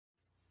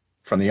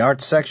From the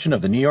arts section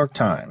of the New York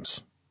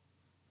Times.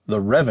 The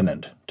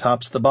Revenant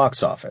tops the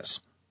box office,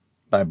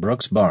 by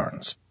Brooks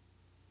Barnes.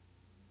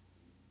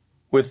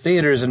 With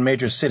theaters in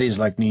major cities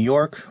like New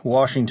York,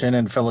 Washington,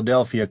 and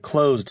Philadelphia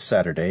closed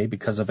Saturday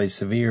because of a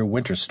severe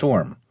winter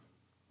storm,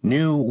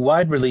 new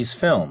wide-release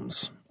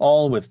films,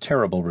 all with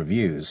terrible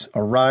reviews,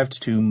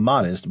 arrived to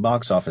modest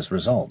box office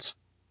results.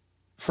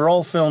 For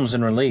all films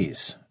in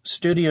release,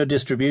 studio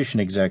distribution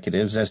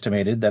executives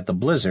estimated that the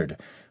blizzard,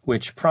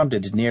 which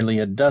prompted nearly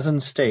a dozen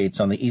states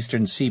on the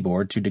eastern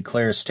seaboard to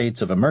declare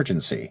states of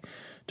emergency,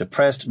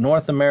 depressed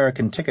North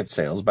American ticket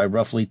sales by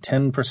roughly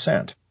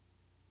 10%.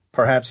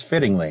 Perhaps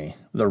fittingly,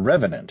 The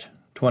Revenant,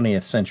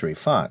 20th Century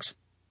Fox,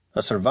 a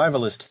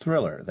survivalist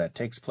thriller that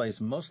takes place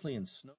mostly in snow.